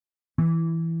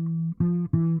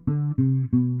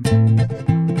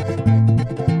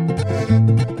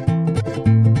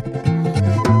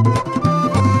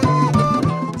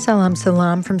Salam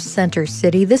salam from Center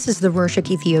City. This is the Rorshok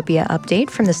Ethiopia update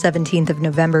from the 17th of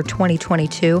November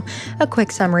 2022. A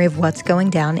quick summary of what's going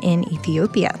down in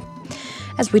Ethiopia.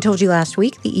 As we told you last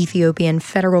week, the Ethiopian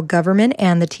federal government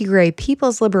and the Tigray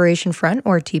People's Liberation Front,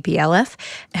 or TPLF,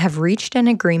 have reached an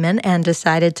agreement and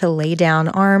decided to lay down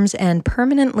arms and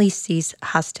permanently cease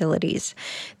hostilities.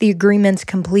 The agreement's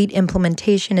complete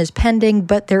implementation is pending,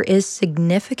 but there is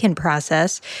significant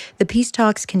process. The peace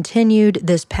talks continued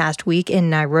this past week in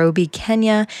Nairobi,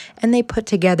 Kenya, and they put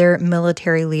together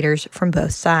military leaders from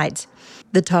both sides.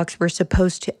 The talks were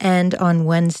supposed to end on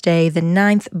Wednesday the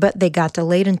 9th, but they got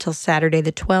delayed until Saturday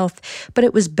the 12th. But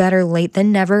it was better late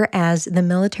than never, as the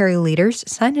military leaders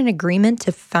signed an agreement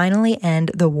to finally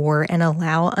end the war and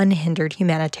allow unhindered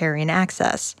humanitarian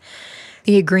access.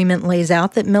 The agreement lays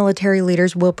out that military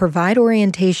leaders will provide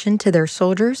orientation to their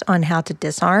soldiers on how to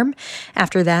disarm.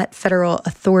 After that, federal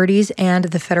authorities and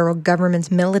the federal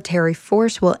government's military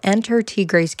force will enter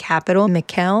Tigray's capital,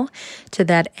 Mekelle. To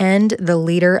that end, the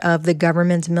leader of the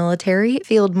government's military,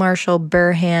 Field Marshal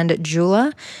Berhand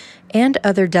Jula, and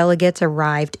other delegates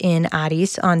arrived in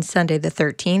Addis on Sunday the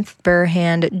 13th.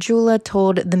 Berhand Jula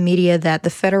told the media that the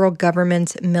federal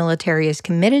government's military is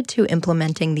committed to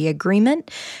implementing the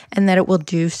agreement and that it will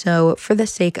do so for the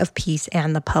sake of peace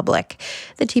and the public.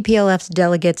 The TPLF's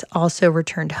delegates also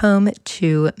returned home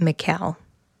to Mekelle.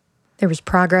 There was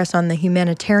progress on the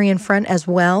humanitarian front as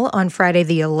well. On Friday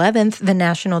the 11th, the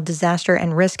National Disaster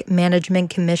and Risk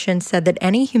Management Commission said that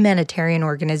any humanitarian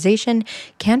organization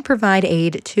can provide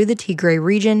aid to the Tigray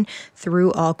region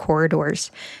through all corridors.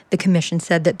 The commission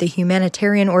said that the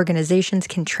humanitarian organizations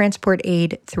can transport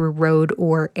aid through road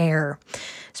or air.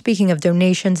 Speaking of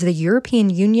donations, the European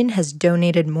Union has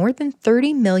donated more than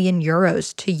 30 million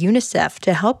euros to UNICEF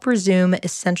to help resume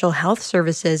essential health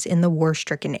services in the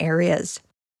war-stricken areas.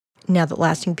 Now that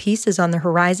lasting peace is on the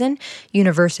horizon,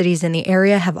 universities in the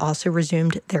area have also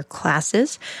resumed their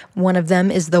classes. One of them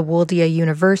is the Woldia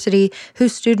University,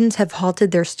 whose students have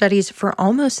halted their studies for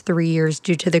almost 3 years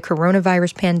due to the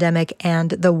coronavirus pandemic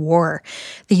and the war.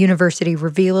 The university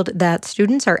revealed that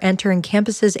students are entering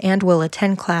campuses and will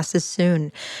attend classes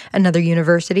soon. Another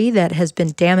university that has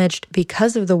been damaged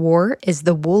because of the war is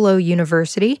the Wollo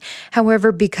University.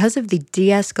 However, because of the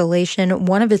de-escalation,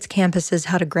 one of its campuses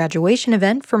held a graduation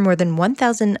event for more than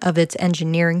 1,000 of its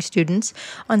engineering students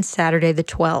on Saturday the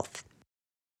 12th.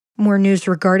 More news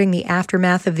regarding the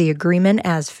aftermath of the agreement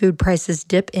as food prices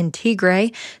dip in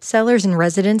Tigray. Sellers and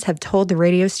residents have told the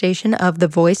radio station of the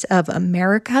Voice of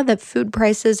America that food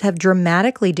prices have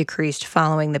dramatically decreased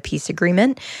following the peace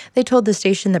agreement. They told the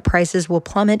station that prices will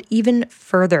plummet even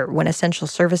further when essential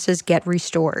services get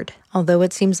restored. Although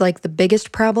it seems like the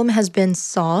biggest problem has been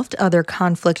solved, other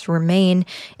conflicts remain.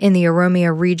 In the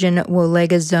Oromia region,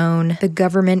 Wolega zone, the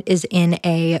government is in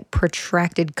a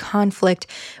protracted conflict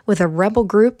with a rebel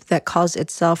group that calls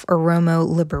itself Oromo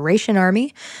Liberation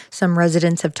Army. Some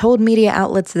residents have told media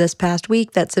outlets this past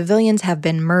week that civilians have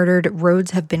been murdered,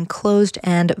 roads have been closed,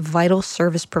 and vital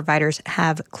service providers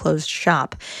have closed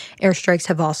shop. Airstrikes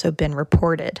have also been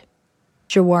reported.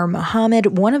 Jawar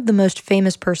Mohammed, one of the most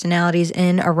famous personalities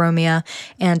in Oromia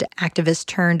and activist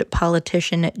turned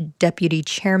politician, deputy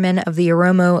chairman of the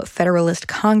Oromo Federalist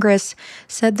Congress,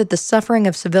 said that the suffering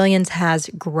of civilians has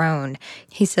grown.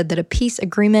 He said that a peace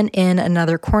agreement in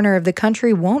another corner of the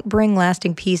country won't bring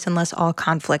lasting peace unless all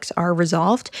conflicts are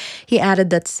resolved. He added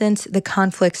that since the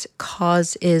conflict's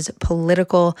cause is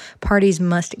political, parties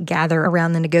must gather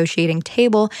around the negotiating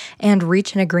table and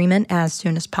reach an agreement as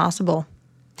soon as possible.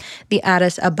 The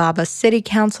Addis Ababa City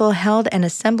Council held an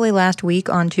assembly last week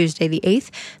on Tuesday the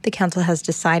 8th. The council has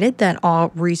decided that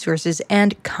all resources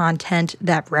and content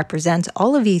that represents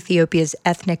all of Ethiopia's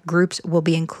ethnic groups will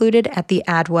be included at the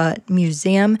Adwa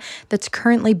Museum that's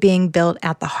currently being built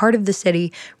at the heart of the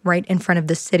city, right in front of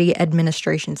the city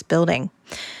administration's building.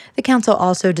 The council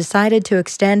also decided to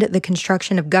extend the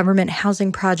construction of government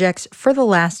housing projects for the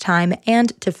last time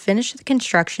and to finish the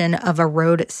construction of a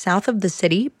road south of the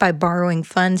city by borrowing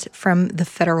funds from the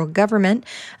federal government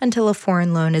until a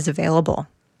foreign loan is available.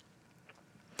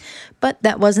 But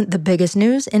that wasn't the biggest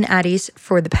news in Addis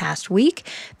for the past week.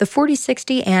 The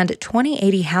 4060 and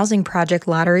 2080 housing project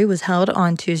lottery was held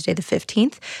on Tuesday the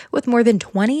 15th, with more than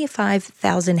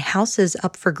 25,000 houses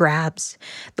up for grabs.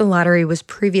 The lottery was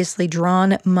previously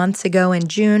drawn months ago in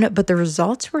June, but the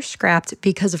results were scrapped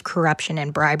because of corruption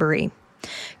and bribery.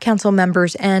 Council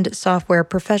members and software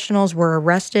professionals were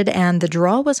arrested, and the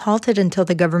draw was halted until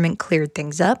the government cleared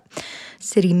things up.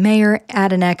 City Mayor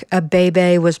Adenek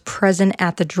Abebe was present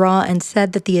at the draw and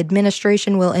said that the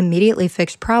administration will immediately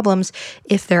fix problems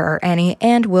if there are any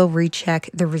and will recheck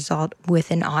the result with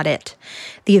an audit.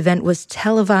 The event was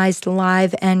televised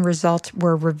live and results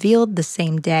were revealed the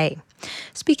same day.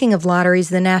 Speaking of lotteries,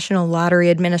 the National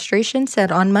Lottery Administration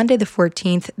said on Monday the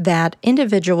 14th that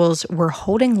individuals were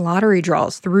holding lottery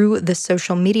draws through the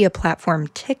social media platform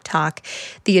TikTok.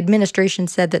 The administration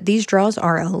said that these draws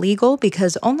are illegal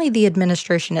because only the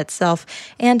administration itself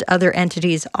and other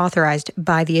entities authorized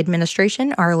by the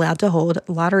administration are allowed to hold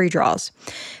lottery draws.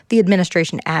 The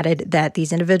administration added that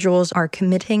these individuals are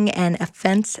committing an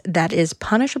offense that is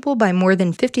punishable by more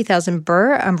than 50,000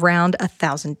 birr, around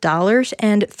 $1,000,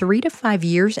 and 3 to 5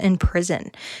 years in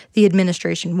prison. The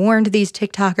administration warned these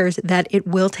TikTokers that it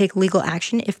will take legal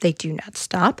action if they do not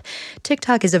stop.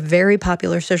 TikTok is a very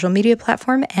popular social media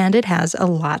platform, and it has a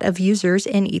lot of users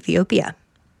in Ethiopia.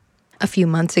 A few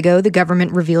months ago, the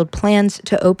government revealed plans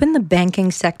to open the banking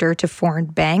sector to foreign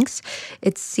banks.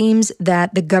 It seems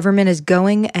that the government is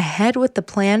going ahead with the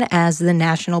plan, as the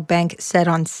National Bank said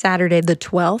on Saturday the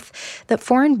 12th that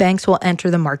foreign banks will enter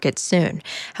the market soon.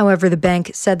 However, the bank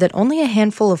said that only a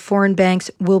handful of foreign banks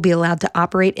will be allowed to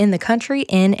operate in the country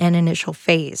in an initial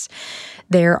phase.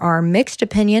 There are mixed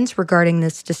opinions regarding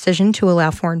this decision to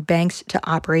allow foreign banks to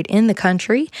operate in the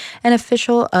country. An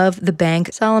official of the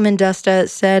bank, Solomon Dusta,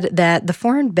 said that the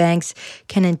foreign banks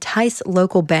can entice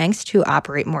local banks to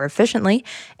operate more efficiently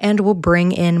and will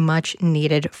bring in much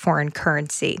needed foreign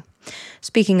currency.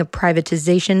 Speaking of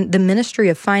privatization, the Ministry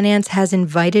of Finance has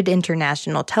invited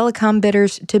international telecom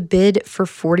bidders to bid for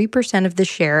 40% of the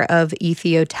share of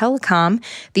Ethio Telecom,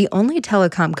 the only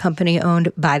telecom company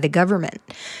owned by the government.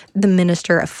 The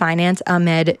Minister of Finance,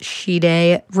 Ahmed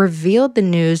Shide, revealed the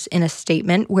news in a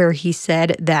statement where he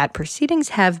said that proceedings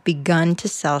have begun to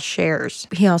sell shares.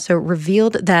 He also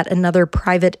revealed that another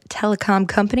private telecom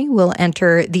company will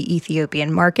enter the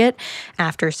Ethiopian market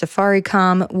after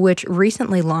Safaricom, which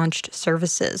recently launched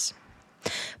services.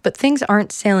 But things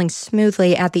aren't sailing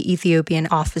smoothly at the Ethiopian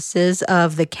offices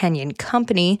of the Kenyan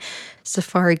company.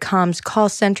 Safaricom's call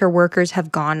center workers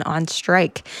have gone on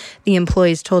strike. The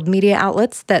employees told media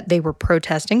outlets that they were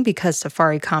protesting because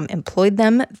Safaricom employed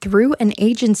them through an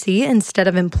agency instead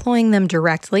of employing them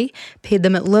directly, paid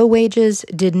them at low wages,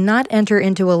 did not enter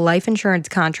into a life insurance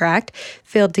contract,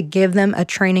 failed to give them a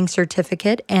training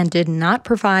certificate, and did not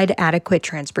provide adequate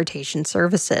transportation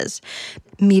services.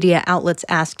 Media outlets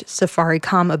asked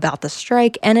Safaricom about the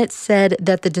strike, and it said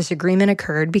that the disagreement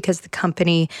occurred because the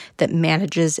company that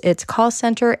manages its call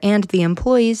center and the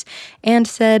employees, and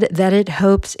said that it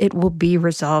hopes it will be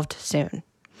resolved soon.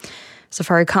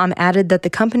 Safaricom added that the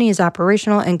company is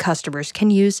operational and customers can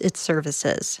use its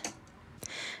services.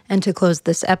 And to close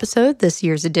this episode, this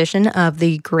year's edition of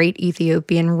the Great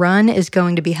Ethiopian Run is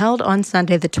going to be held on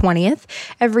Sunday the 20th.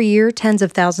 Every year, tens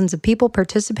of thousands of people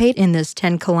participate in this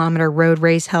 10-kilometer road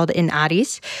race held in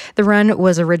Addis. The run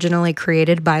was originally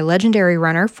created by legendary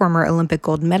runner, former Olympic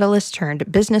gold medalist turned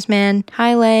businessman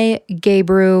Haile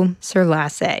Gebru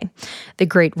Selassie. The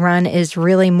Great Run is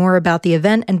really more about the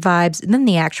event and vibes than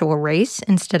the actual race.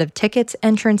 Instead of tickets,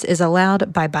 entrance is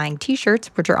allowed by buying t-shirts,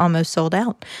 which are almost sold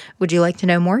out. Would you like to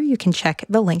know more? You can check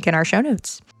the link in our show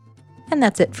notes. And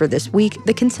that's it for this week.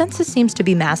 The consensus seems to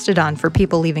be Mastodon for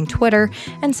people leaving Twitter,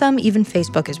 and some even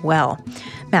Facebook as well.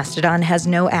 Mastodon has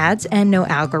no ads and no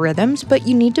algorithms, but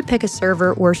you need to pick a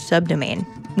server or subdomain.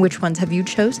 Which ones have you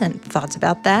chosen? Thoughts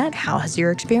about that? How has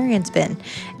your experience been?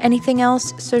 Anything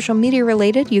else social media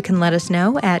related, you can let us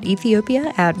know at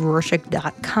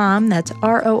Ethiopia@rorschach.com. That's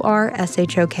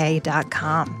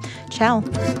RORSHOK.com. Ciao.